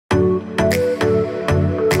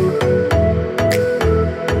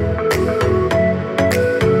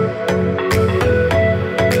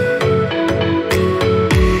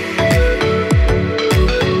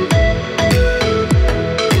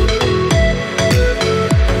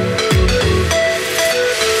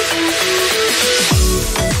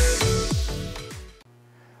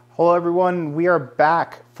Hello everyone, we are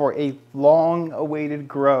back for a long-awaited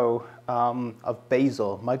grow of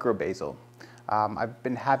basil, micro basil. I've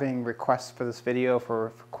been having requests for this video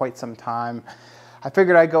for quite some time. I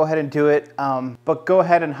figured I'd go ahead and do it, but go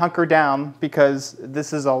ahead and hunker down because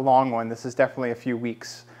this is a long one. This is definitely a few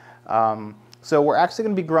weeks. So we're actually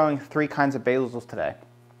going to be growing three kinds of basils today.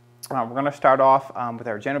 We're going to start off with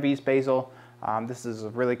our Genovese basil. This is a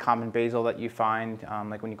really common basil that you find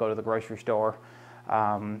like when you go to the grocery store.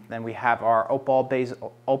 Then we have our opal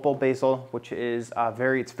basil, which is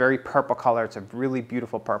it's very purple color. It's a really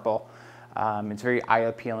beautiful purple. It's very eye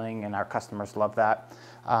appealing, and our customers love that.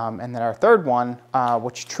 And then our third one,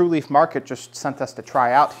 which True Leaf Market just sent us to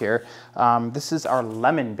try out here. This is our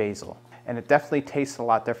lemon basil, and it definitely tastes a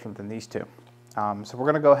lot different than these two. So we're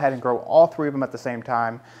going to go ahead and grow all three of them at the same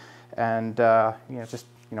time, and just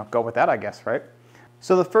go with that, I guess, right?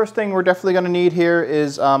 So the first thing we're definitely going to need here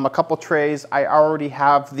is a couple trays. I already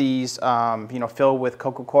have these, filled with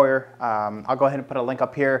coco coir. I'll go ahead and put a link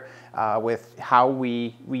up here with how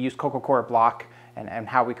we use coco coir block and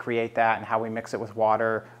how we create that and how we mix it with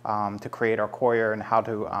water to create our coir and how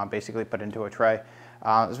to basically put it into a tray.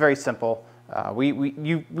 It's very simple. We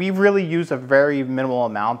really use a very minimal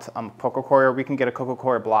amount of coco coir. We can get a coco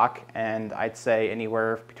coir block, and I'd say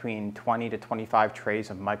anywhere between 20 to 25 trays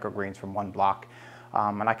of microgreens from one block.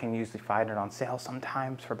 And I can usually find it on sale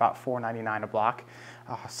sometimes for about $4.99 a block.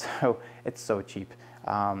 So it's so cheap.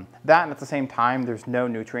 That, and at the same time, there's no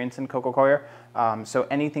nutrients in coco coir. So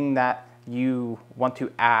anything that you want to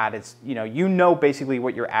add, is basically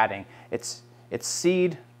what you're adding. It's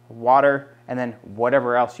seed, water, and then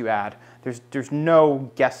whatever else you add. There's no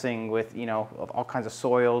guessing with all kinds of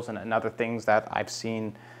soils and other things that I've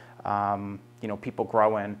seen people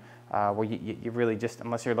grow in, where you really just,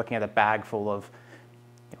 unless you're looking at a bag full of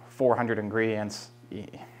 400 ingredients,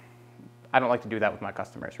 I don't like to do that with my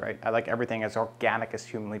customers, right? I like everything as organic as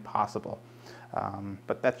humanly possible.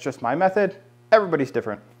 But that's just my method. Everybody's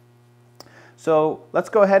different. So let's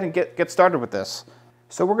go ahead and get started with this.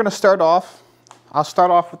 So we're going to start off. I'll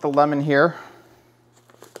start off with the lemon here.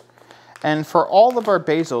 And for all of our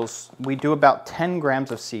basils, we do about 10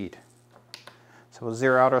 grams of seed. So we'll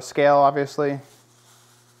zero out our scale, obviously.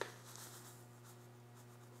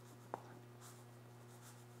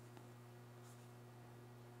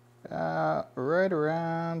 Right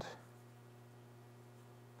around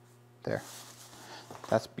there.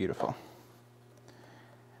 That's beautiful.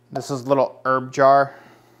 This is a little herb jar.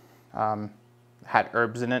 Had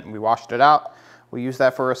herbs in it and we washed it out. We use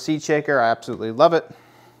that for a seed shaker. I absolutely love it.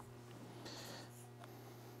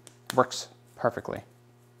 Works perfectly.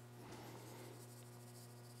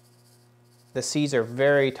 The seeds are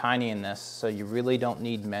very tiny in this, so you really don't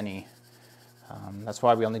need many. That's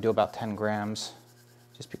why we only do about 10 grams.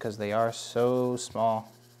 Just because they are so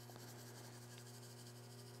small.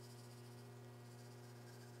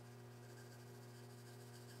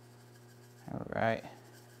 All right.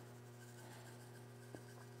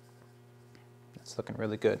 That's looking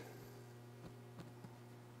really good.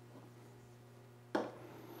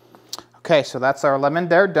 Okay, so that's our lemon.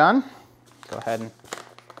 They're done. Go ahead and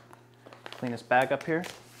clean this bag up here.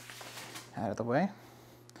 Out of the way.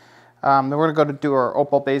 Then we're going to do our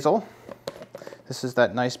opal basil. This is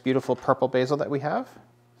that nice, beautiful purple basil that we have.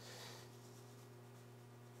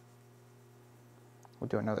 We'll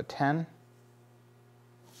do another 10.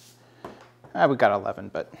 We got 11,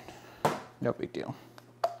 but no big deal.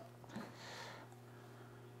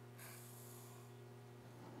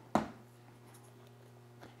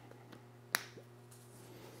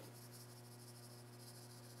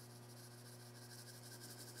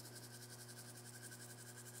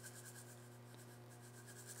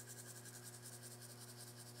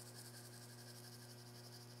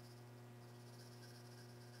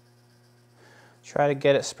 Try to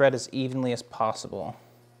get it spread as evenly as possible.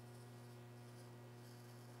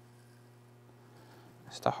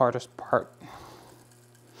 It's the hardest part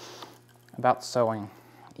about sowing,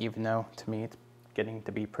 even though to me it's getting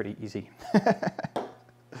to be pretty easy.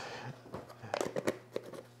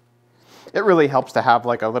 It really helps to have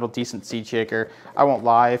like a little decent seed shaker. I won't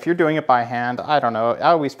lie, if you're doing it by hand, I don't know.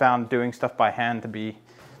 I always found doing stuff by hand it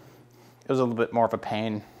was a little bit more of a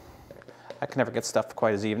pain. I can never get stuff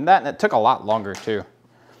quite as even. And it took a lot longer too.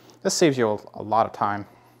 This saves you a lot of time.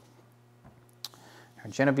 Our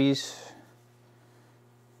Genovese.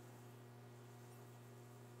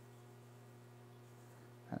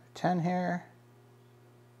 Another 10 here.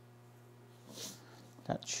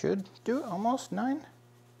 That should do it, almost 9.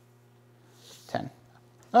 10.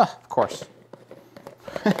 Ah, of course.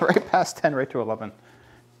 Right past 10, right to 11.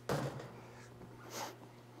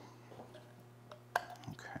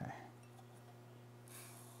 Okay.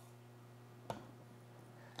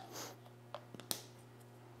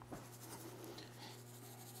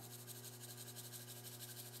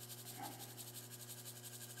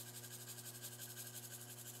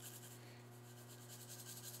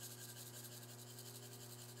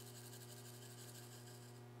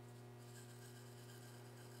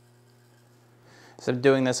 instead of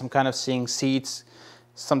doing this, I'm kind of seeing seeds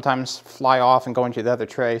sometimes fly off and go into the other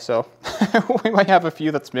tray. So we might have a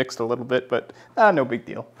few that's mixed a little bit, but no big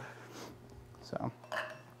deal. So,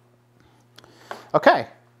 okay.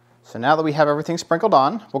 So now that we have everything sprinkled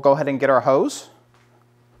on, we'll go ahead and get our hose.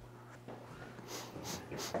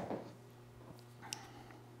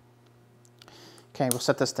 Okay, we'll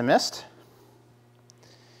set this to mist.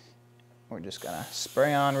 We're just gonna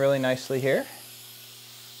spray on really nicely here.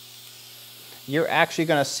 You're actually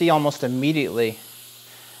gonna see almost immediately,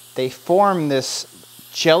 they form this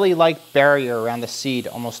jelly-like barrier around the seed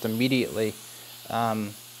almost immediately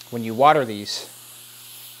when you water these.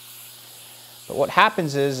 But what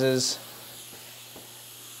happens is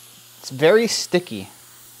it's very sticky.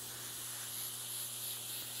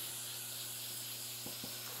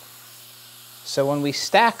 So when we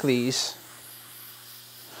stack these,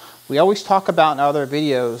 we always talk about in other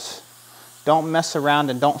videos, don't mess around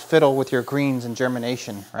and don't fiddle with your greens in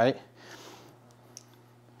germination, right?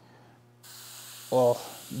 Well,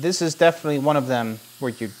 this is definitely one of them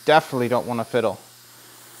where you definitely don't want to fiddle.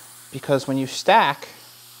 Because when you stack,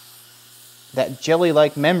 that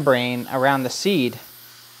jelly-like membrane around the seed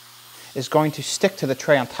is going to stick to the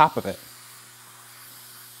tray on top of it.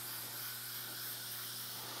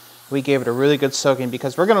 We gave it a really good soaking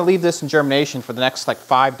because we're going to leave this in germination for the next like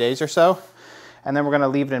 5 days or so, and then we're going to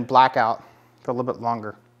leave it in blackout for a little bit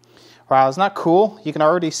longer. Wow, isn't that cool? You can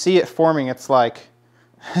already see it forming. It's like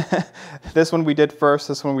this one we did first,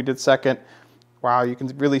 this one we did second. Wow, you can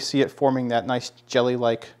really see it forming that nice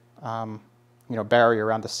jelly-like barrier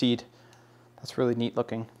around the seed. That's really neat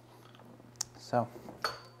looking. So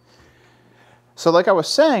like I was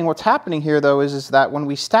saying, what's happening here though is that when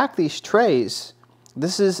we stack these trays,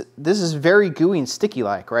 this is very gooey and sticky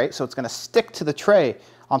like, right? So it's going to stick to the tray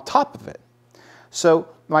on top of it. So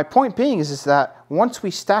my point being is that once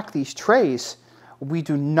we stack these trays, we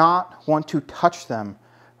do not want to touch them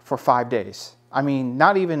for 5 days. I mean,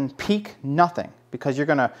 not even peek, nothing, because you're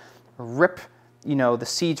going to rip the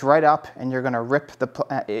seeds right up, and you're going to rip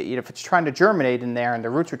if it's trying to germinate in there and the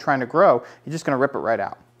roots are trying to grow, you're just going to rip it right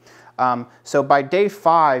out. So by day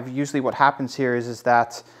 5, usually what happens here is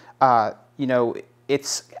that that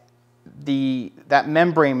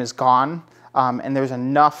membrane is gone, and there's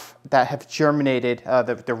enough that have germinated.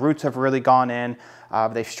 The roots have really gone in.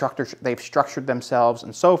 They've structured themselves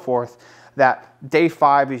and so forth. That day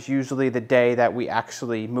 5 is usually the day that we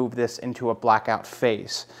actually move this into a blackout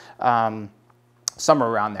phase. Somewhere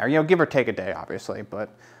around there, give or take a day, obviously.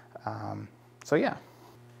 But so yeah.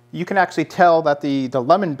 You can actually tell that the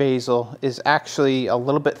lemon basil is actually a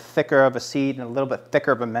little bit thicker of a seed and a little bit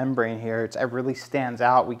thicker of a membrane here. It really stands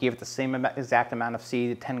out. We gave it the same exact amount of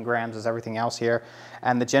seed, 10 grams as everything else here.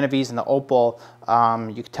 And the Genovese and the opal,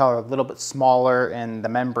 you can tell are a little bit smaller, and the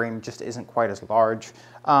membrane just isn't quite as large.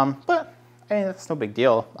 But I mean, that's no big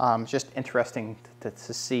deal. It's just interesting to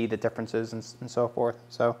see the differences and so forth.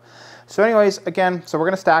 So anyways, again, so we're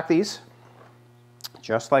going to stack these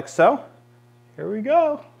just like so. Here we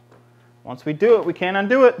go. Once we do it, we can't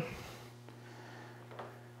undo it.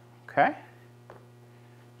 Okay,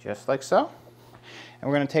 just like so. And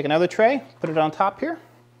we're going to take another tray, put it on top here.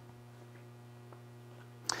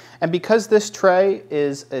 And because this tray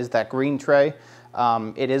is that green tray,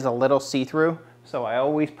 it is a little see-through. So I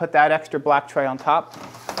always put that extra black tray on top.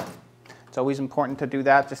 It's always important to do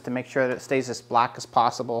that just to make sure that it stays as black as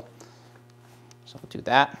possible. So we'll do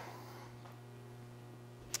that.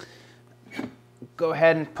 Go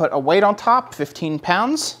ahead and put a weight on top, 15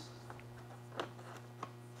 pounds.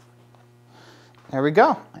 There we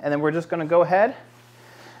go. And then we're just going to go ahead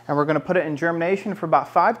and we're going to put it in germination for about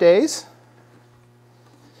 5 days.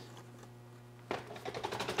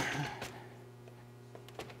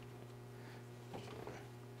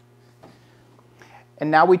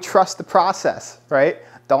 And now we trust the process, right?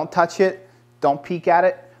 Don't touch it. Don't peek at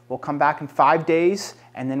it. We'll come back in 5 days,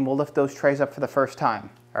 and then we'll lift those trays up for the first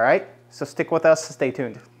time, all right? So stick with us, stay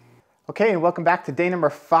tuned. Okay, and welcome back to day number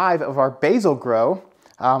 5 of our basil grow.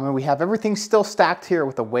 And we have everything still stacked here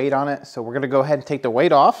with the weight on it. So we're gonna go ahead and take the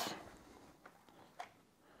weight off.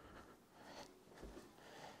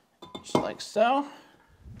 Just like so.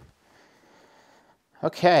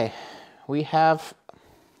 Okay, we have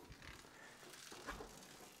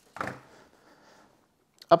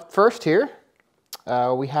up first here,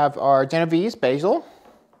 we have our Genovese basil, and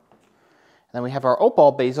then we have our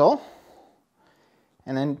opal basil,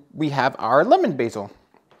 and then we have our lemon basil.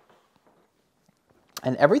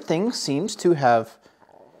 And everything seems to have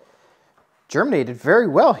germinated very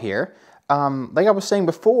well here. like I was saying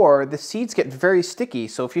before, the seeds get very sticky.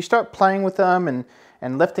 So if you start playing with them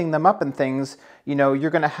and lifting them up and things, you know,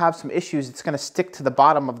 you're going to have some issues. It's going to stick to the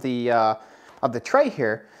bottom of the tray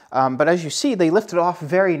here. But as you see, they lifted off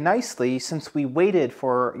very nicely since we waited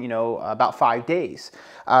for, you know, about 5 days.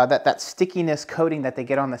 That stickiness coating that they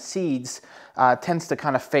get on the seeds tends to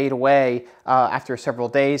kind of fade away after several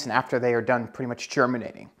days and after they are done pretty much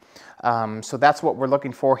germinating. So that's what we're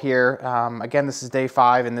looking for here. Again, this is day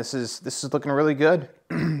 5, and this is looking really good.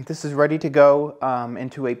 This is ready to go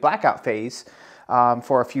into a blackout phase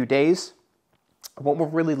for a few days. What we're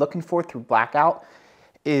really looking for through blackout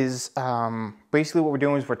is basically what we're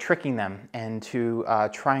doing is we're tricking them into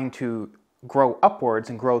trying to grow upwards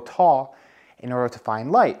and grow tall in order to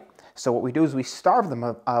find light. So what we do is we starve them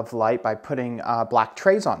of light by putting black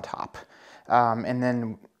trays on top. And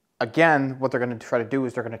then again, what they're going to try to do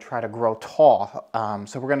is they're going to try to grow tall.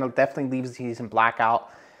 So we're going to definitely leave these in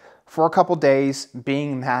blackout for a couple days,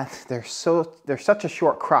 being that they're such a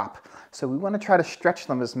short crop. So we want to try to stretch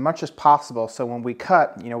them as much as possible so when we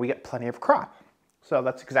cut, you know, we get plenty of crop. So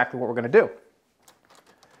that's exactly what we're going to do.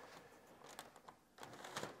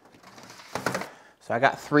 So I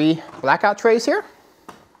got 3 blackout trays here.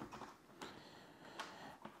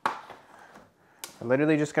 I'm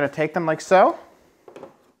literally just going to take them like so.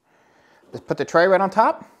 Just put the tray right on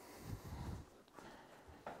top.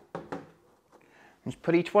 Just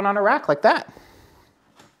put each one on a rack like that.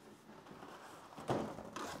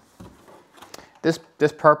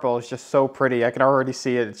 This purple is just so pretty. I can already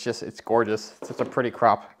see it. It's gorgeous. It's such a pretty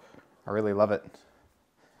crop. I really love it.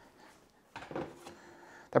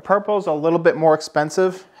 The purple is a little bit more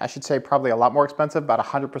expensive. I should say probably a lot more expensive, about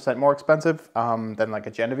 100% more expensive than like a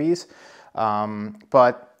Genovese.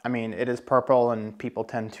 But I mean, it is purple and people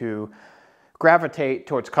tend to gravitate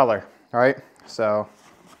towards color, right? So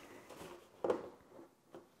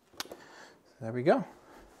there we go.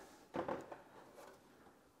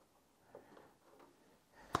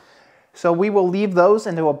 So we will leave those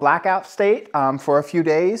into a blackout state for a few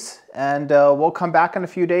days, and we'll come back in a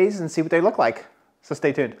few days and see what they look like. So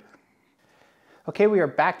stay tuned. Okay, we are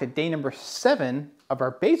back to day number 7 of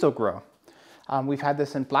our basil grow. We've had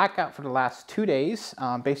this in blackout for the last 2 days.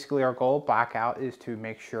 Basically, our goal of blackout is to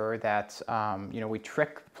make sure that you know, we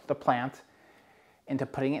trick the plant into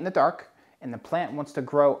putting it in the dark, and the plant wants to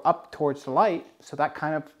grow up towards the light, so that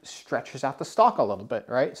kind of stretches out the stalk a little bit,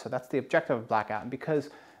 right? So that's the objective of blackout. And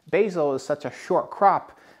because basil is such a short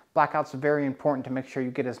crop, blackout's very important to make sure you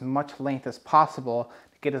get as much length as possible,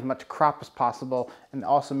 to get as much crop as possible, and it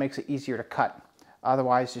also makes it easier to cut.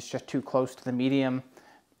 Otherwise, it's just too close to the medium.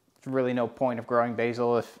 There's really no point of growing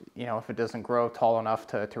basil if it doesn't grow tall enough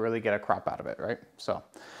to really get a crop out of it, right? So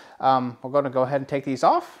we're going to go ahead and take these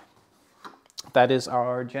off. That is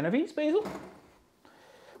our Genovese basil.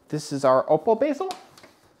 This is our opal basil.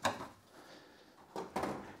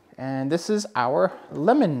 And this is our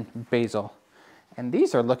lemon basil. And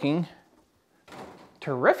these are looking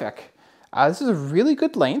terrific. This is a really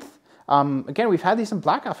good length. Again, we've had these in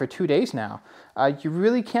blackout for 2 days now. You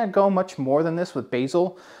really can't go much more than this with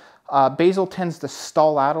basil. Basil tends to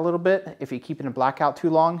stall out a little bit if you keep it in blackout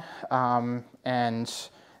too long. And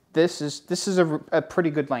this is a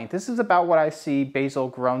pretty good length. This is about what I see basil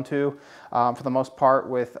grown to for the most part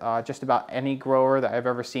with just about any grower that I've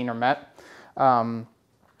ever seen or met.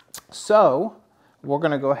 So we're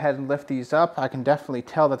going to go ahead and lift these up. I can definitely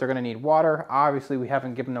tell that they're going to need water. Obviously, we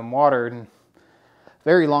haven't given them water in a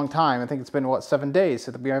very long time. I think it's been, what, 7 days,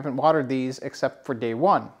 so that we haven't watered these except for day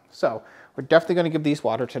 1. So we're definitely going to give these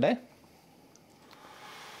water today.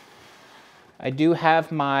 I do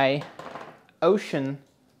have my ocean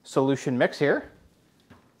solution mix here.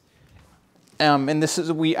 And this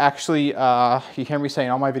is, we actually, you hear me say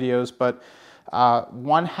in all my videos, but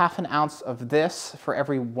 1/2 an ounce of this for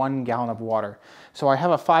every 1 gallon of water. So I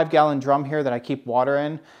have a 5-gallon drum here that I keep water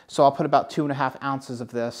in, so I'll put about 2.5 ounces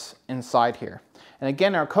of this inside here. And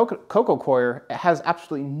again, our cocoa coir, it has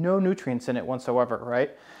absolutely no nutrients in it whatsoever,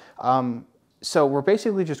 right? So we're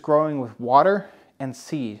basically just growing with water and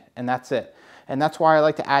seed, and that's it. And that's why I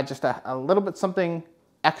like to add just a little bit something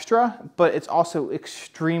extra, but it's also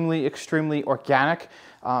extremely, extremely organic.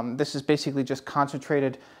 This is basically just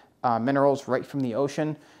concentrated minerals right from the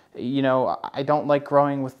ocean. You know, I don't like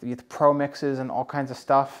growing with pro mixes and all kinds of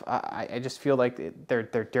stuff. I just feel like they're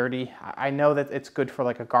dirty. I know that it's good for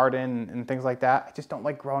like a garden and things like that. I just don't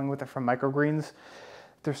like growing with it from microgreens.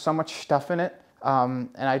 There's so much stuff in it. And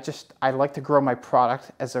I like to grow my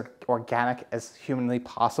product as organic as humanly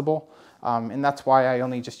possible. And that's why I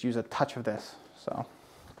only just use a touch of this. So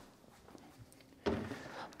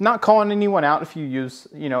Not calling anyone out if you use,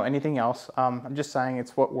 anything else. I'm just saying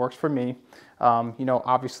it's what works for me.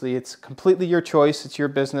 Obviously it's completely your choice. It's your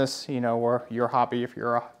business, or your hobby if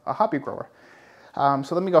you're a hobby grower.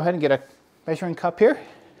 So let me go ahead and get a measuring cup here.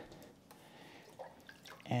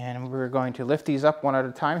 And we're going to lift these up one at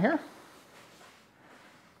a time here.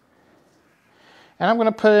 And I'm going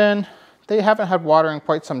to put in, they haven't had water in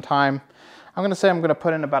quite some time. I'm going to say I'm going to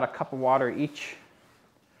put in about a cup of water each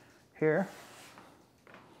here.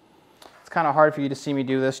 It's kind of hard for you to see me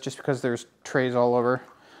do this just because there's trays all over.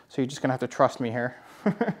 So you're just going to have to trust me here.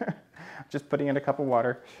 Just putting in a cup of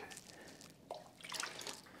water.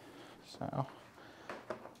 So,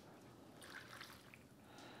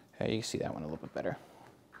 yeah, you can see that one a little bit better.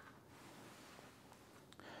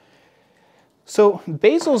 So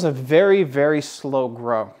basil is a very, very slow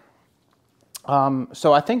grow.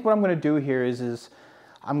 So I think what I'm going to do here is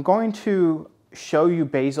I'm going to show you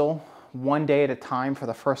basil one day at a time for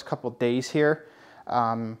the first couple of days here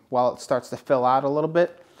while it starts to fill out a little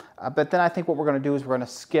bit. But then I think what we're going to do is we're going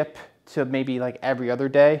to skip to maybe like every other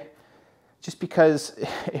day, just because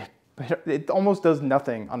it almost does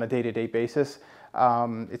nothing on a day-to-day basis.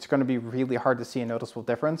 It's going to be really hard to see a noticeable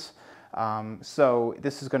difference. So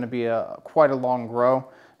this is going to be quite a long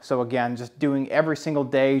grow. So again, just doing every single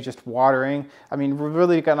day, just watering. I mean, we're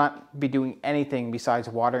really going to not be doing anything besides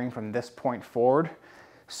watering from this point forward.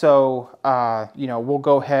 So, we'll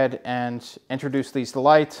go ahead and introduce these to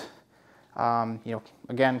light.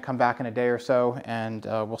 Again, come back in a day or so and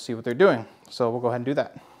we'll see what they're doing. So we'll go ahead and do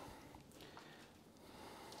that.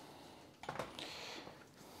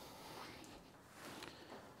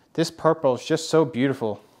 This purple is just so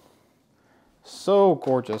beautiful. So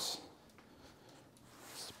gorgeous.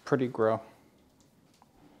 It's a pretty grow.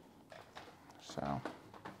 So.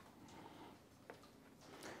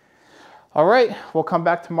 All right, we'll come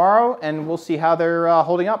back tomorrow and we'll see how they're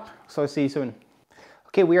holding up. So see you soon.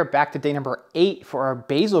 Okay, we are back to day number 8 for our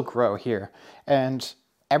basil grow here. And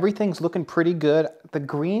everything's looking pretty good. The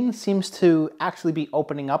green seems to actually be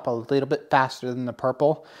opening up a little bit faster than the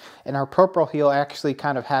purple. And our purple heel actually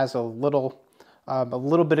kind of has a little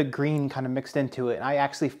bit of green kind of mixed into it. And I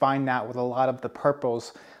actually find that with a lot of the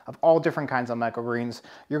purples of all different kinds of microgreens,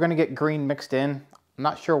 you're gonna get green mixed in. I'm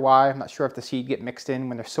not sure why. I'm not sure if the seed get mixed in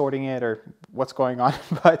when they're sorting it or what's going on,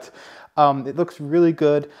 but it looks really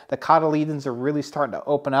good. The cotyledons are really starting to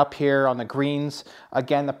open up here on the greens.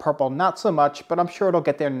 Again, the purple, not so much, but I'm sure it'll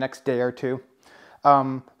get there next day or two.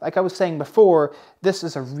 Like I was saying before, this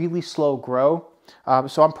is a really slow grow.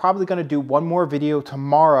 So I'm probably going to do one more video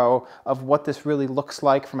tomorrow of what this really looks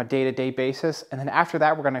like from a day-to-day basis. And then after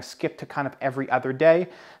that, we're going to skip to kind of every other day,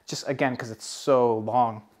 just again, because it's so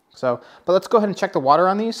long. So, but let's go ahead and check the water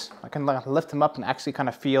on these. I can lift them up and actually kind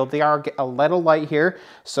of feel. They are a little light here,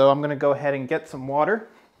 so I'm going to go ahead and get some water.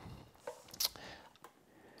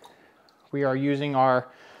 We are using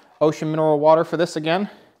our ocean mineral water for this again.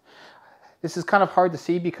 This is kind of hard to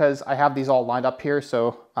see because I have these all lined up here,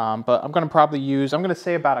 so, but I'm going to probably use, I'm going to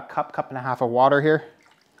say about a cup and a half of water here.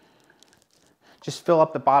 Just fill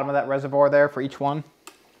up the bottom of that reservoir there for each one.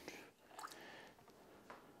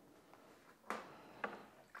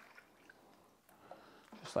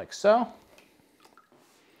 Just like so.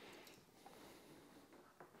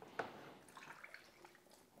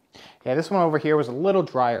 Yeah, this one over here was a little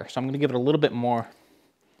drier, so I'm going to give it a little bit more.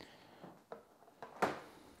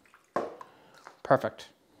 Perfect.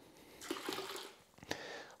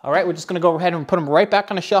 All right, we're just going to go ahead and put them right back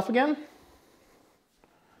on the shelf again.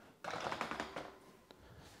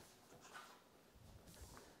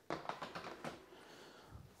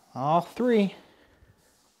 All 3.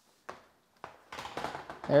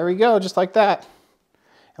 There we go, just like that.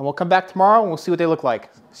 And we'll come back tomorrow and we'll see what they look like.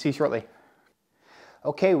 See you shortly.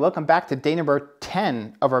 Okay, welcome back to day number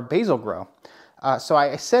 10 of our basil grow. So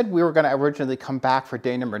I said we were going to originally come back for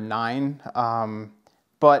day number 9,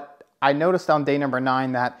 but I noticed on day number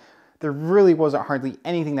 9 that there really wasn't hardly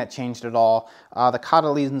anything that changed at all. The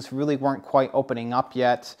cotyledons really weren't quite opening up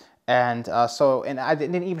yet, and I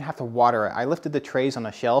didn't even have to water it. I lifted the trays on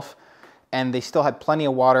the shelf, and they still had plenty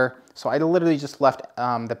of water. So I literally just left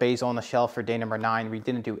the basil on the shelf for day number 9. We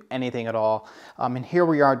didn't do anything at all. And here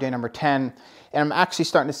we are, day number 10. And I'm actually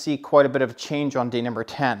starting to see quite a bit of a change on day number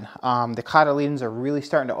 10. The cotyledons are really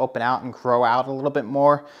starting to open out and grow out a little bit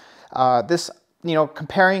more. This,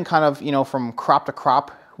 comparing kind of, from crop to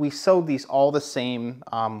crop, we sowed these all the same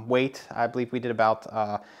weight. I believe we did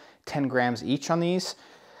about 10 grams each on these.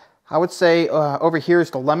 I would say over here is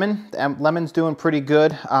the lemon. The lemon's doing pretty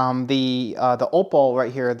good. The opal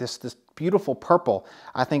right here, this beautiful purple,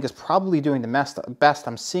 I think is probably doing the best.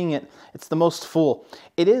 I'm seeing it, it's the most full.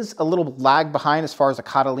 It is a little lag behind as far as the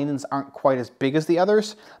cotyledons aren't quite as big as the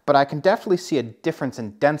others, but I can definitely see a difference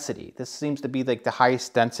in density. This seems to be like the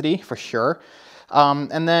highest density for sure.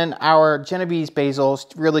 And then our Genovese basil is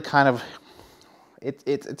really kind of,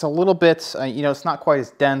 it's a little bit, you know, it's not quite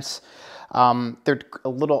as dense. They're a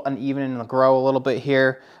little uneven in the grow a little bit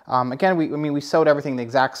here. Again, we sowed everything the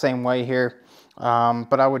exact same way here.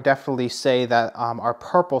 But I would definitely say that our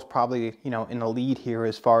purple's probably, you know, in the lead here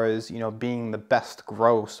as far as, you know, being the best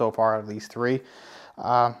grow so far out of these three.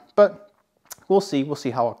 But we'll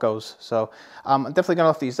see how it goes. So I'm definitely gonna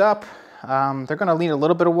lift these up. They're gonna need a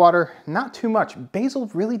little bit of water, not too much. Basil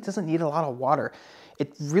really doesn't need a lot of water.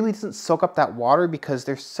 It really doesn't soak up that water because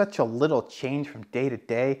there's such a little change from day to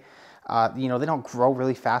day. You know, they don't grow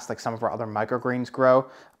really fast like some of our other microgreens grow.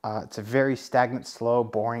 It's a very stagnant, slow,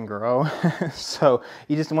 boring grow. So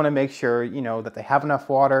you just want to make sure, you know, that they have enough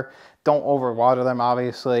water. Don't overwater them,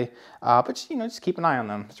 obviously. But, you know, just keep an eye on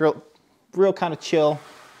them. It's real kind of chill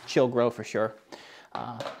grow for sure.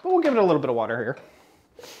 But we'll give it a little bit of water here.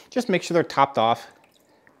 Just make sure they're topped off.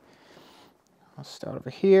 I'll start over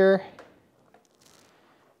here.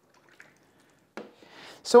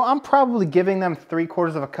 So I'm probably giving them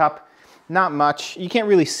 3/4 of a cup. Not much. You can't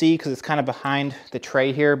really see because it's kind of behind the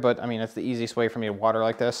tray here, but I mean, it's the easiest way for me to water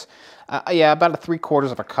like this. Yeah, about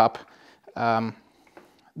 3/4 of a cup.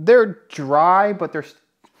 They're dry, but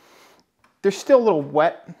they're still a little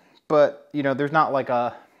wet, but you know, there's not like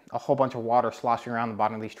a whole bunch of water sloshing around the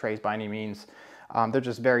bottom of these trays by any means. They're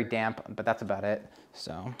just very damp, but that's about it.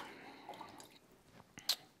 So,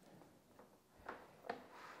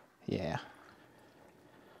 yeah.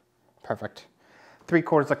 Perfect.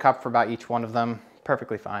 3/4 a cup for about each one of them.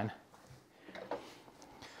 Perfectly fine.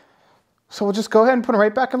 So we'll just go ahead and put them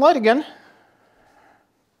right back in light again.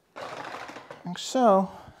 Like so.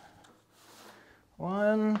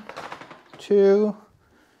 1, 2,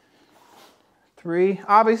 3.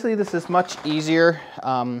 Obviously this is much easier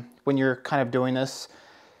when you're kind of doing this,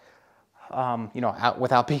 you know,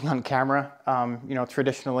 without being on camera. You know,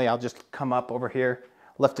 traditionally I'll just come up over here,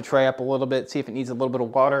 lift the tray up a little bit, see if it needs a little bit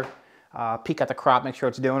of water. Peek at the crop, make sure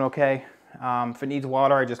it's doing okay. If it needs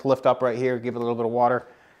water, I just lift up right here, give it a little bit of water,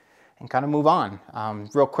 and kind of move on.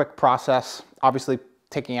 Real quick process. Obviously,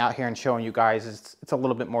 taking out here and showing you guys, it's a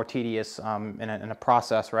little bit more tedious in a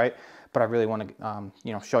process, right? But I really want to,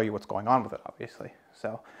 you know, show you what's going on with it, obviously.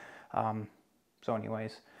 So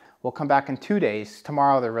anyways, we'll come back in 2 days.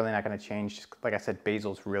 Tomorrow, they're really not going to change. Just, like I said,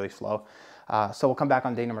 basil's really slow. So we'll come back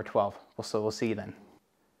on day number 12. We'll see you then.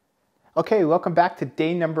 Okay, welcome back to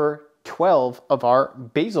day number 12 of our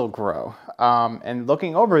basil grow. And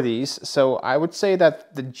looking over these, so I would say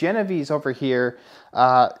that the Genovese over here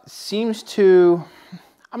seems to,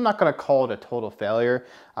 I'm not going to call it a total failure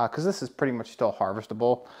because this is pretty much still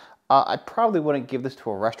harvestable. I probably wouldn't give this to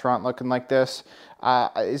a restaurant looking like this.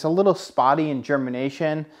 It's a little spotty in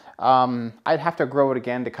germination. I'd have to grow it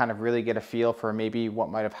again to kind of really get a feel for maybe what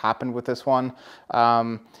might have happened with this one.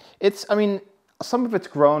 I mean, some of it's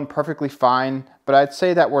grown perfectly fine, but I'd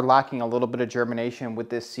say that we're lacking a little bit of germination with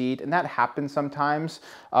this seed, and that happens sometimes.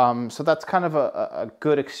 So that's kind of a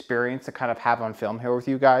good experience to kind of have on film here with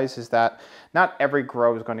you guys, is that not every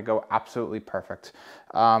grow is going to go absolutely perfect.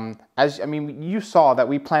 You saw that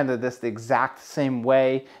we planted this the exact same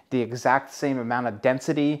way, the exact same amount of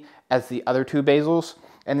density as the other two basils.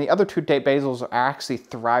 And the other two basils are actually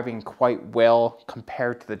thriving quite well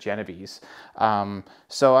compared to the Genovese.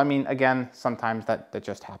 So, I mean, again, sometimes that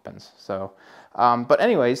just happens. So, but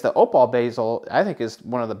anyways, the opal basil, I think, is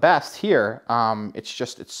one of the best here.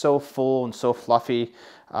 It's so full and so fluffy,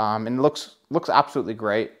 and looks absolutely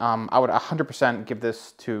great. I would 100% give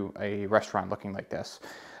this to a restaurant looking like this.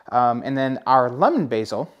 And then our lemon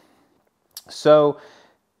basil. So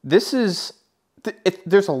this is,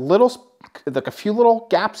 there's a few little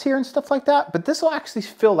gaps here and stuff like that, but this will actually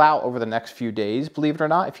fill out over the next few days, believe it or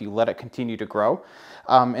not, if you let it continue to grow.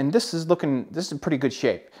 And this is in pretty good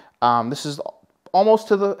shape. This is almost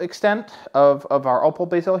to the extent of our opal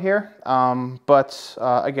basil here, but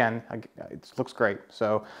again, it looks great.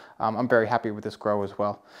 So I'm very happy with this grow as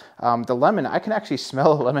well. The lemon, I can actually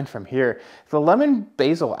smell a lemon from here. The lemon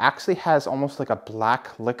basil actually has almost like a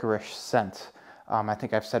black licorice scent. I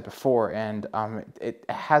think I've said before, and it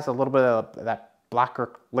has a little bit of that black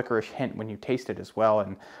licorice hint when you taste it as well,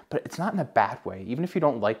 but it's not in a bad way. Even if you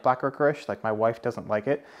don't like black licorice, like my wife doesn't like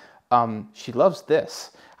it, she loves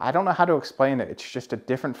this. I don't know how to explain it. It's just a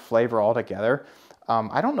different flavor altogether.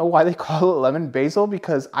 I don't know why they call it lemon basil,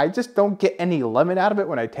 because I just don't get any lemon out of it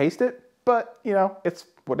when I taste it, but you know, it's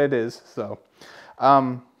what it is. So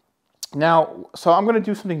Now, so I'm going to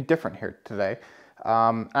do something different here today.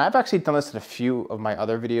 And I've actually done this in a few of my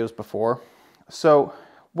other videos before. So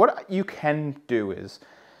what you can do is,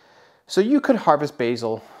 so you could harvest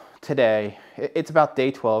basil today. It's about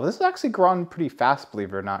day 12. This is actually grown pretty fast, believe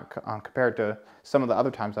it or not, compared to some of the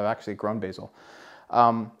other times I've actually grown basil.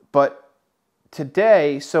 But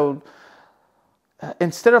today, so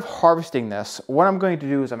instead of harvesting this, what I'm going to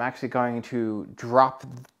do is I'm actually going to drop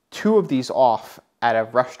 2 of these off at a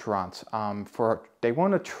restaurant they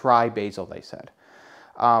want to try basil, they said.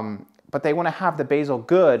 But they want to have the basil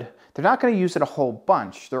good. They're not going to use it a whole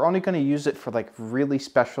bunch. They're only going to use it for like really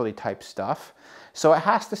specialty type stuff. So it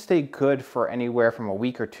has to stay good for anywhere from a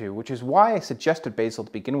week or 2, which is why I suggested basil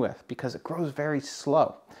to begin with, because it grows very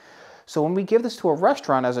slow. So when we give this to a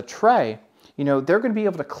restaurant as a tray, you know, they're going to be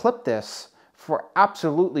able to clip this for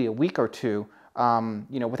absolutely a week or 2, you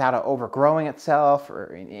know, without it overgrowing itself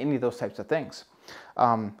or any of those types of things.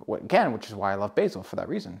 Again, which is why I love basil for that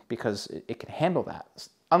reason, because it can handle that.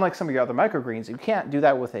 Unlike some of your other microgreens, you can't do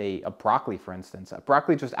that with a broccoli, for instance. A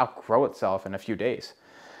broccoli just outgrow itself in a few days,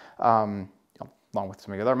 along with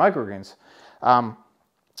some of your other microgreens.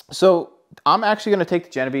 So I'm actually going to take the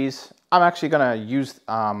Genovese. I'm actually going to use,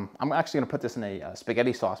 I'm actually going to put this in a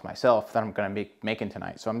spaghetti sauce myself that I'm going to be making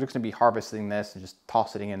tonight. So I'm just going to be harvesting this and just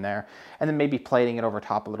tossing it in there, and then maybe plating it over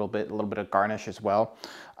top a little bit of garnish as well.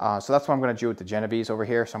 So that's what I'm going to do with the Genovese over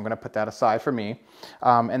here. So I'm going to put that aside for me.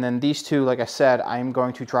 And then these 2, like I said, I'm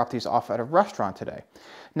going to drop these off at a restaurant today.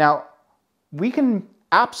 Now, we can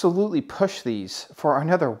absolutely push these for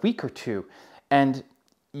another week or 2, and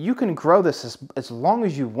you can grow this as long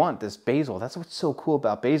as you want, this basil. That's what's so cool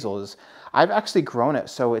about basil is I've actually grown it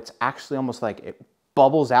so it's actually almost like it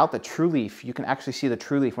bubbles out the true leaf. You can actually see the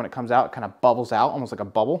true leaf when it comes out, it kind of bubbles out almost like a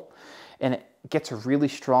bubble, and it gets a really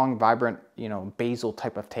strong, vibrant, you know, basil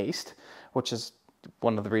type of taste, which is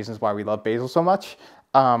one of the reasons why we love basil so much.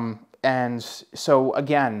 And so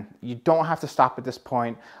again, you don't have to stop at this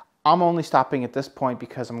point. I'm only stopping at this point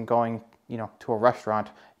because I'm going, you know, to a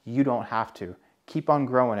restaurant. You don't have to. Keep on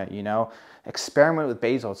growing it, you know. Experiment with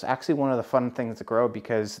basil. It's actually one of the fun things to grow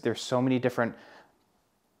because there's so many different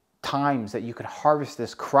times that you could harvest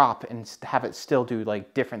this crop and have it still do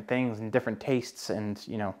like different things and different tastes and,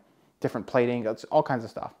 you know, different plating. It's all kinds of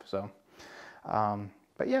stuff. So,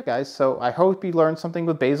 but yeah, guys, so I hope you learned something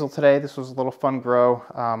with basil today. This was a little fun grow.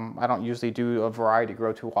 I don't usually do a variety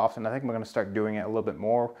grow too often. I think I'm going to start doing it a little bit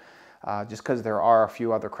more just because there are a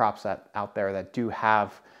few other crops out there that do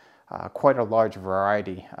have quite a large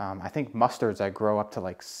variety. I think mustards, I grow up to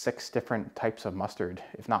like 6 different types of mustard,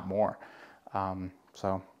 if not more.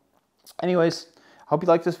 So anyways, hope you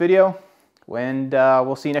liked this video, and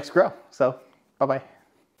we'll see you next grow. So bye-bye.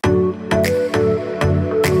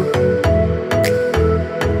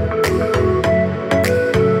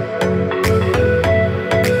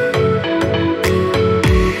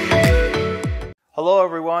 Hello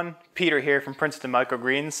everyone, Peter here from Princeton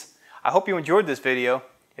Microgreens. I hope you enjoyed this video.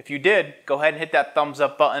 If you did, go ahead and hit that thumbs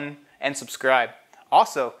up button and subscribe.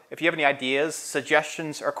 Also, if you have any ideas,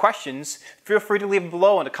 suggestions, or questions, feel free to leave them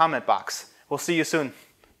below in the comment box. We'll see you soon.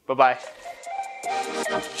 Bye-bye.